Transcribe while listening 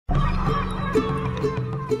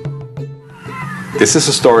This is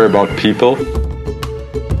a story about people,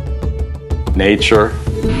 nature,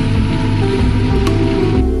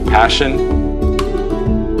 passion,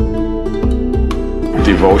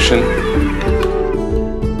 devotion.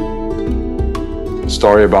 A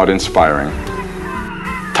story about inspiring.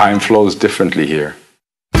 Time flows differently here.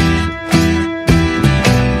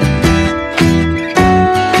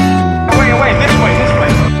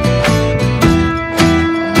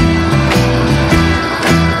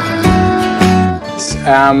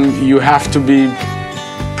 You have to be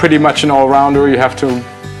pretty much an all-rounder. You have to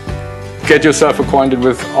get yourself acquainted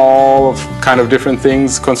with all of kind of different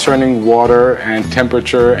things concerning water and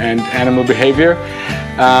temperature and animal behavior.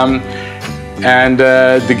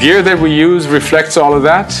 The gear that we use reflects all of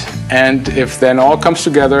that, and if then all comes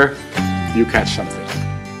together, you catch something.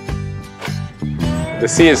 The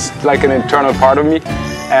sea is like an internal part of me,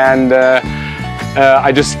 and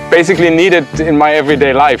I just basically need it in my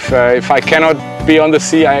everyday life. If I cannot be on the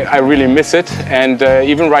sea, I really miss it. And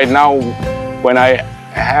even right now, when I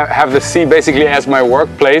have the sea basically as my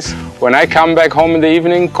workplace, when I come back home in the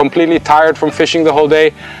evening, completely tired from fishing the whole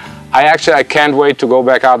day, I can't wait to go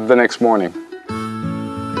back out the next morning.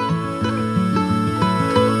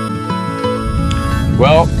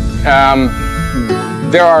 Well,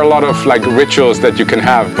 there are a lot of rituals that you can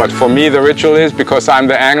have, but for me the ritual is, because I'm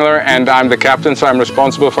the angler and I'm the captain, so I'm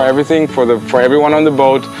responsible for everything, for everyone on the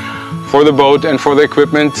boat, for the boat and for the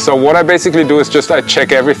equipment. So what I basically do is I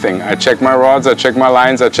check everything. I check my rods, I check my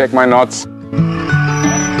lines, I check my knots.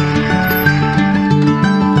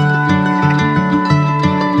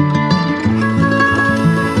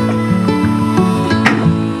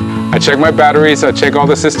 I check my batteries, I check all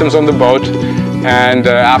the systems on the boat, and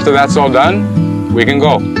after that's all done, we can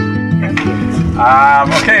go.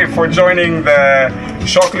 Okay, for joining the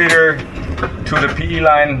shock leader to the PE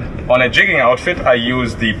line on a jigging outfit, I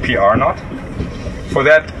use the PR knot. For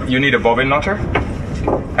that, you need a bobbin knotter.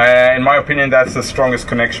 In my opinion, that's the strongest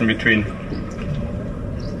connection between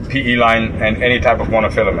PE line and any type of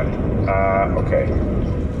monofilament. Okay,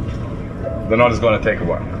 the knot is going to take a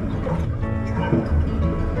while.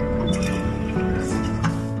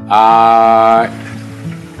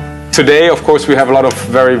 Today, of course, we have a lot of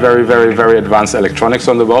very advanced electronics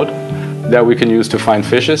on the boat that we can use to find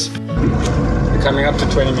fishes. We're coming up to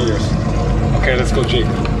 20 meters. Okay, let's go jig.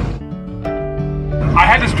 I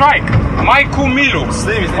had a strike. Maiku Milu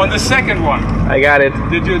on the second one. I got it.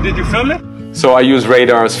 Did you film it? So I use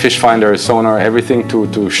radars, fish finders, sonar, everything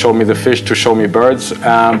to show me the fish, to show me birds.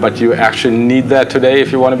 But you actually need that today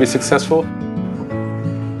if you want to be successful.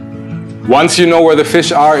 Once you know where the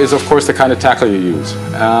fish are is, of course, the kind of tackle you use.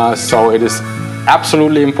 So it is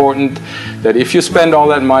absolutely important that if you spend all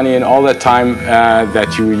that money and all that time,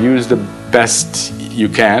 that you use the best you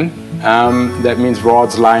can. That means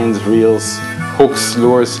rods, lines, reels, hooks,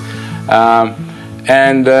 lures.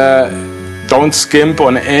 Don't skimp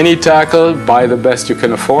on any tackle. Buy the best you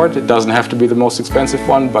can afford. It doesn't have to be the most expensive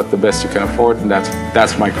one, but the best you can afford, and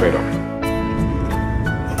that's my credo.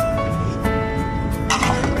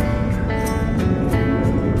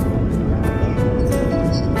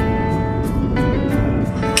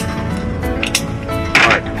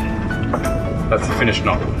 That's the finished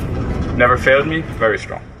knot. Never failed me, very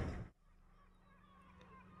strong.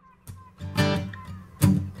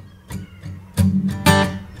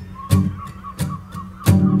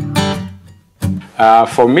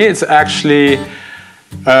 For me, it's actually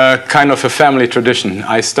kind of a family tradition.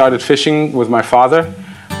 I started fishing with my father.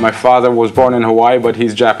 My father was born in Hawaii, but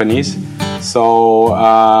he's Japanese.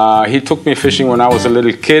 So he took me fishing when I was a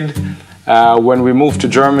little kid. When we moved to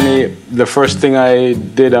Germany, the first thing I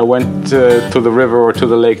did, I went to the river or to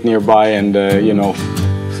the lake nearby and,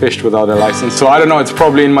 fished without a license. So I don't know, it's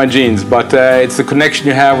probably in my genes, but it's the connection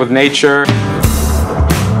you have with nature.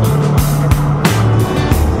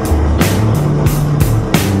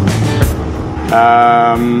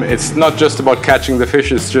 It's not just about catching the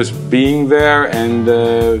fish, it's just being there and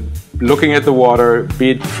looking at the water,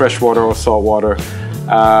 be it freshwater or saltwater,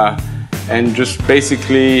 and just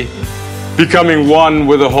basically becoming one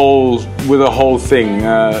with the whole thing.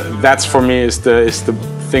 That's for me is the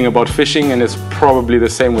thing about fishing, and it's probably the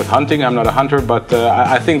same with hunting. I'm not a hunter, but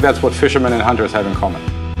I think that's what fishermen and hunters have in common.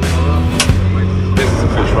 This is a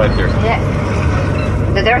fish right here. Yeah,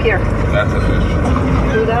 they're here. That's a fish.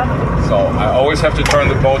 Do that. So I always have to turn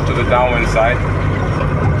the boat to the downwind side.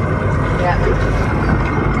 Yeah.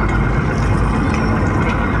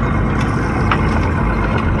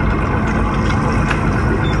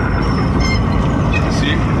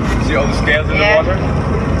 See all the scales in the water?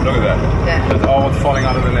 Look at that. Yeah. That's all what's falling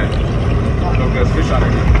out of the net. Look, there's fish under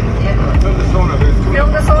here.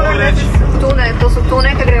 Film the sonar, this is tune, to su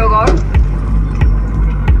tune che grejo gor.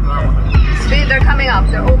 See, they're coming up,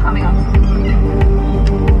 they're all coming up.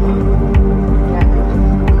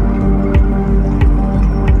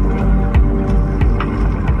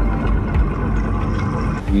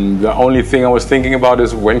 The only thing I was thinking about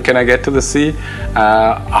is when can I get to the sea,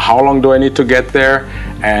 how long do I need to get there,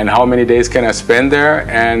 and how many days can I spend there,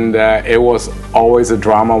 and it was always a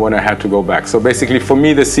drama when I had to go back. So basically for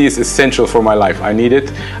me the sea is essential for my life. I need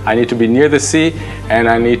it. I need to be near the sea, and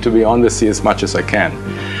I need to be on the sea as much as I can.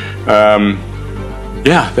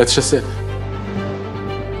 Yeah, that's just it.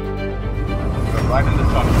 Right in the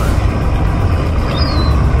top.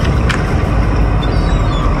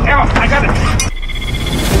 I got it!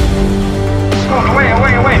 Away,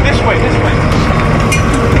 away, away, this way, this way.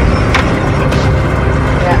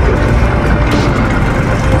 Yeah.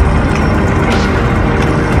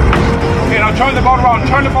 Okay, now turn the boat around,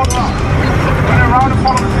 turn the boat around. Turn it around and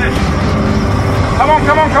follow the fish. Come on,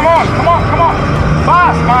 come on, come on, come on, come on.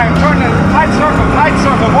 Fast, Mike, turn it, tight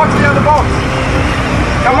circle, watch the other boats.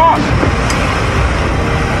 Come on.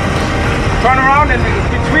 Turn around and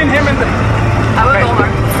between him and the... I will go,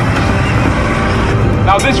 Mark.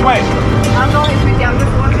 Now this way. I'm going with you, I'm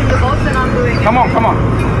just watching the boats and I'm doing it. Come on, come on.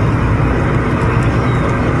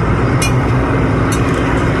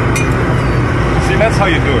 See, that's how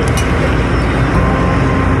you do it.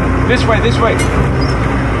 This way, this way.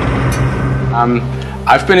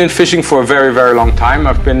 I've been in fishing for a very, very long time.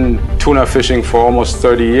 I've been tuna fishing for almost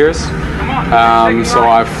 30 years. So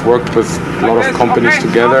I've worked with a lot of companies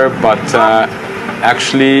together, but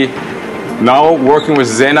actually now working with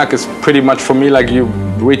ZENAQ is pretty much for me like you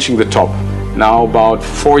reaching the top. Now about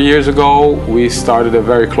 4 years ago we started a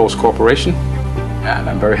very close cooperation, and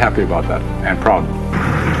I'm very happy about that and proud.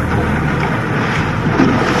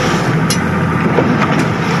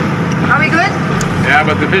 Are we good? Yeah,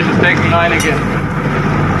 but the fish is taking line again.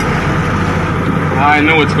 I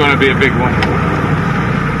know it's going to be a big one.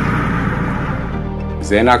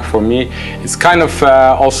 ZENAQ for me is kind of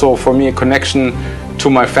also for me a connection to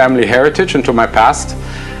my family heritage and to my past,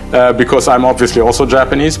 because I'm obviously also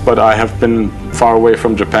Japanese, but I have been far away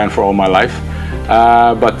from Japan for all my life.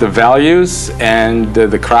 But the values and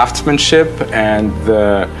the craftsmanship and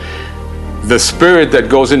the spirit that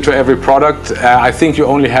goes into every product, I think you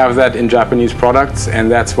only have that in Japanese products, and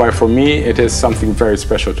that's why for me it is something very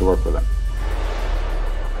special to work with them.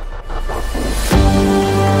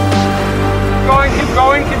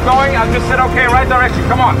 Keep going. I just said, okay, right direction,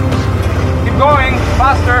 come on. Keep going,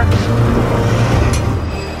 faster.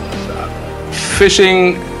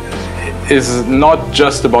 Fishing is not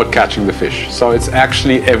just about catching the fish, so it's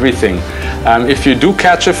actually everything. If you do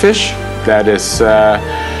catch a fish, that is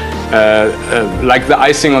like the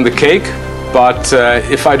icing on the cake, but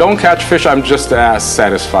if I don't catch fish, I'm just as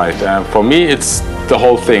satisfied. For me, it's the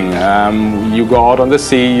whole thing. You go out on the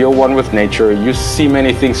sea, you're one with nature, you see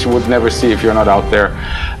many things you would never see if you're not out there.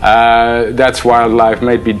 That's wildlife,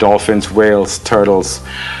 maybe dolphins, whales, turtles.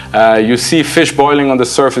 You see fish boiling on the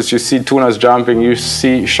surface, you see tunas jumping, you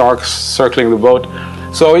see sharks circling the boat.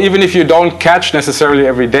 So even if you don't catch necessarily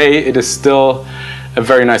every day, it is still a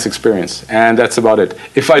very nice experience, and that's about it.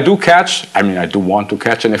 If I do catch, I mean I do want to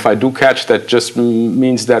catch, and if I do catch, that just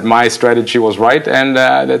means that my strategy was right, and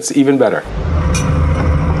that's even better.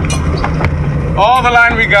 All the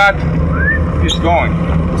line we got is going.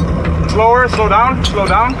 Slower, slow down, slow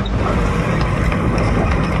down.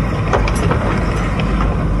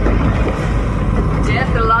 Get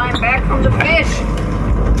the line back from the fish.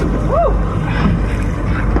 Woo!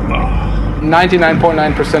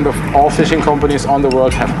 99.9% of all fishing companies on the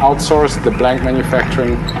world have outsourced the blank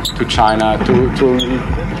manufacturing to China,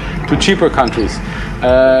 to cheaper countries.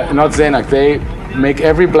 Not ZENAQ, they make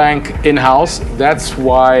every blank in-house. That's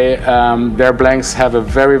why their blanks have a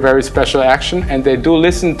very, very special action, and they do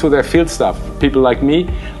listen to their field staff, people like me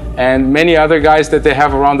and many other guys that they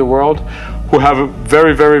have around the world who have a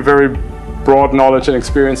very, very, very broad knowledge and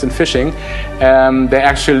experience in fishing. They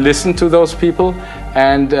actually listen to those people,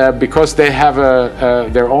 and because they have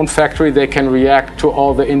their own factory, they can react to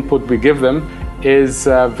all the input we give them is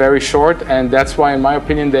very short, and that's why, in my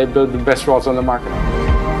opinion, they build the best rods on the market.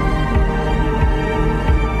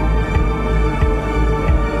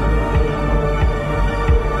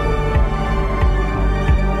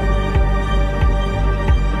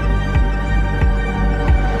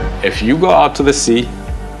 If you go out to the sea,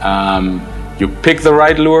 you pick the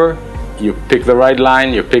right lure, you pick the right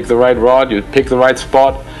line, you pick the right rod, you pick the right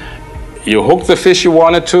spot, you hook the fish you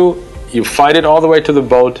wanted to, you fight it all the way to the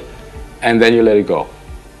boat, and then you let it go.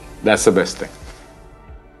 That's the best thing.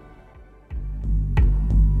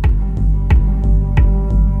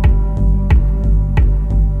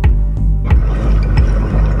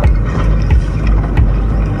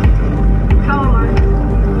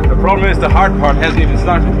 the hard part hasn't even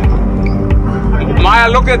started. Maya,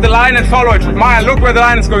 look at the line and follow it. Maya, look where the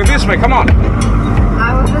line is going. This way, come on.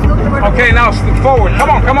 I was just looking where. Okay, now forward.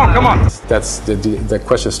 Come on, come on, come on. That's the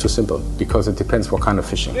question is too simple because it depends what kind of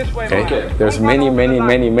fishing. This way, Okay, there's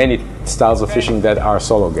many styles of fishing that are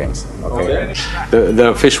solo games. Okay,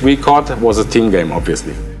 the fish we caught was a team game,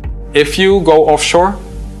 obviously. If you go offshore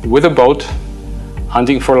with a boat,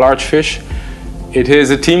 hunting for large fish, it is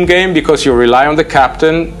a team game because you rely on the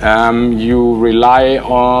captain, you rely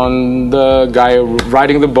on the guy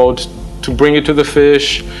riding the boat to bring you to the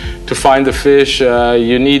fish, to find the fish.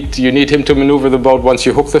 You need him to maneuver the boat once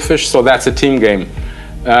you hook the fish, so that's a team game.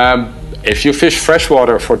 If you fish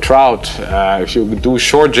freshwater for trout, if you do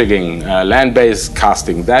shore jigging, land-based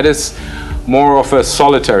casting, that is more of a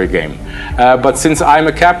solitary game. But since I'm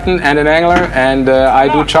a captain and an angler and I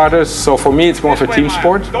do charters, so for me it's more of a team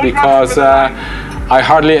sport because I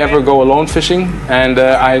hardly ever go alone fishing and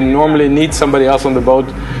I normally need somebody else on the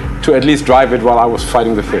boat to at least drive it while I was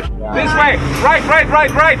fighting the fish. This way. Right.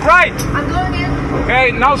 I'm going in.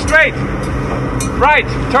 Okay, now straight. Right.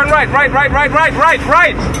 Turn right. Right.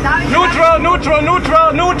 Neutral.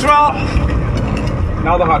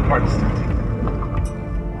 Now the hard part is starting.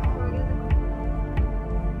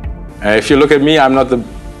 If you look at me, I'm not the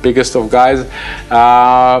biggest of guys.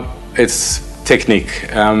 It's technique.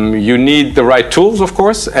 You need the right tools, of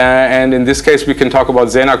course, and in this case we can talk about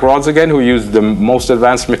ZENAQ rods again, who use the most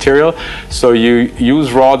advanced material. So you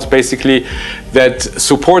use rods basically that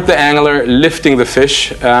support the angler lifting the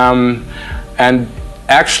fish, and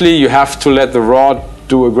actually you have to let the rod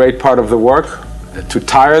do a great part of the work to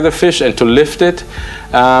tire the fish and to lift it.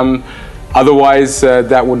 Otherwise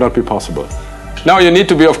that would not be possible. Now you need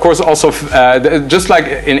to be, of course, also, just like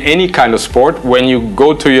in any kind of sport, when you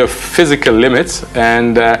go to your physical limits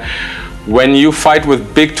and when you fight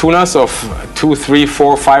with big tunas of 200, 300,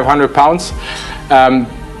 400, 500 pounds,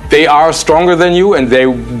 they are stronger than you and they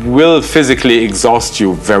will physically exhaust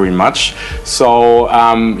you very much. So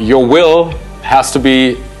your will has to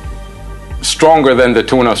be stronger than the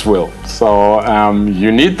tuna's will. So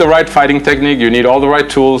you need the right fighting technique, you need all the right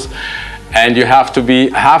tools, and you have to be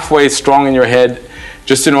halfway strong in your head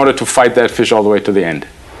just in order to fight that fish all the way to the end.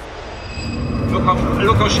 Look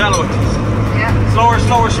how shallow it is. Yeah. Slower.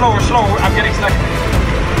 I'm getting stuck.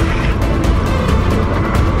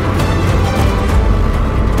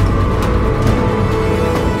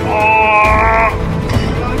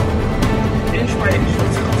 Inch by inch.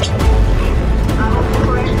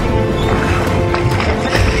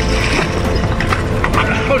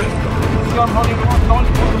 Hold it. Don't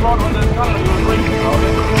put the rod on the gunner, you'll break it.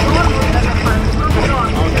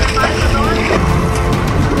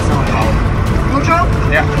 Neutral?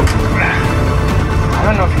 Yeah. I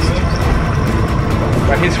don't know if he's swimming.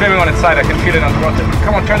 But he's swimming on its side, I can feel it on the rod.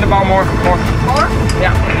 Come on, turn the bow more. More?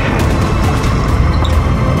 Yeah.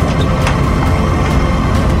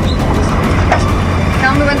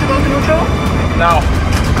 Tell me when to go to neutral? Now.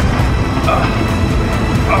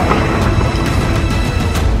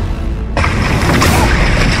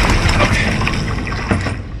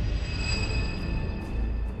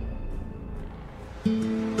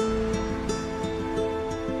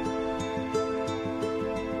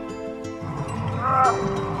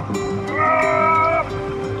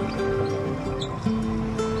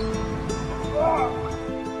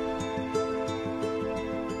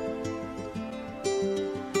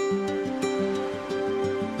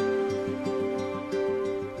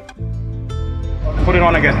 Put it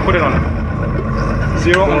on again, put it on.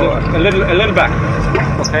 Zero, a little back.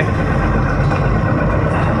 Okay.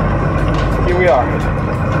 Here we are.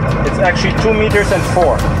 It's actually 2 meters and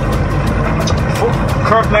 4.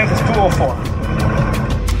 Curved length is 204.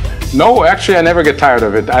 No, actually I never get tired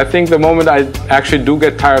of it. I think the moment I actually do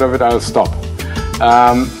get tired of it, I'll stop.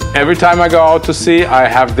 Every time I go out to sea, I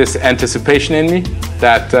have this anticipation in me,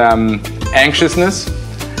 that anxiousness.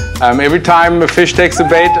 Every time a fish takes a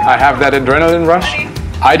bait, I have that adrenaline rush.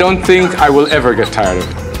 I don't think I will ever get tired of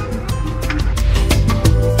it.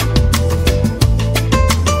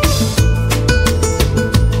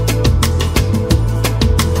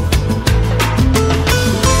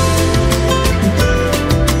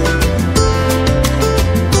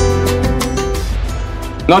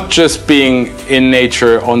 Not just being in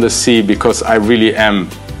nature on the sea, because I really am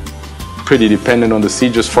pretty dependent on the sea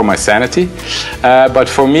just for my sanity, but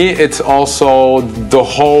for me it's also the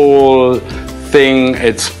whole thing.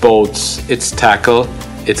 It's boats, it's tackle,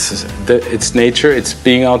 it's nature, it's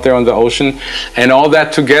being out there on the ocean, and all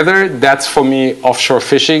that together, that's for me offshore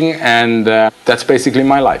fishing, and that's basically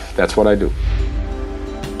my life. That's what I do.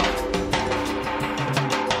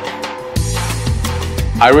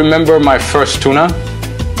 I remember my first tuna,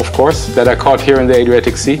 of course, that I caught here in the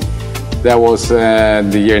Adriatic Sea. That was the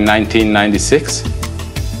year 1996.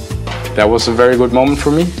 That was a very good moment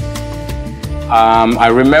for me. I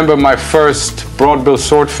remember my first broadbill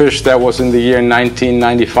swordfish. That was in the year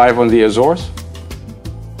 1995 on the Azores.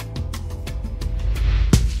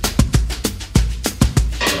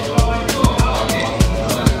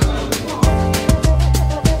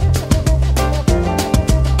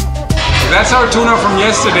 That's our tuna from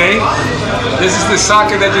yesterday. This is the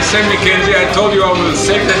sake that you sent me, Kenji. I told you I will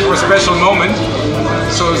save that for a special moment.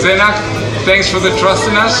 So ZENAQ, thanks for the trust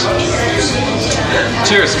in us.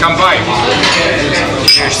 Cheers, come by.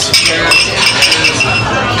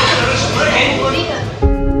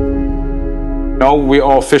 No, we're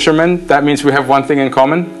all fishermen. That means we have one thing in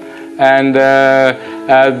common. And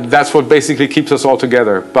that's what basically keeps us all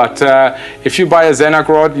together. But if you buy a ZENAQ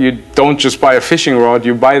rod, you don't just buy a fishing rod,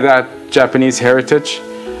 you buy that Japanese heritage.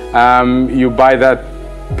 You buy that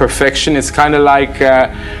perfection. It's kind of like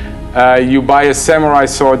you buy a samurai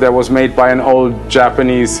sword that was made by an old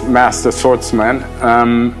Japanese master swordsman.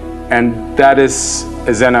 And that is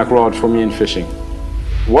a ZENAQ rod for me in fishing.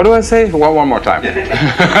 What do I say? One more time.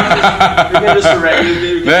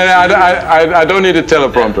 I don't need a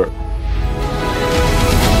teleprompter.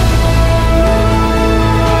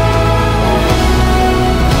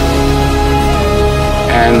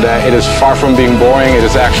 And it is far from being boring. It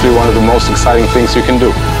is actually one of the most exciting things you can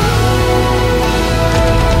do.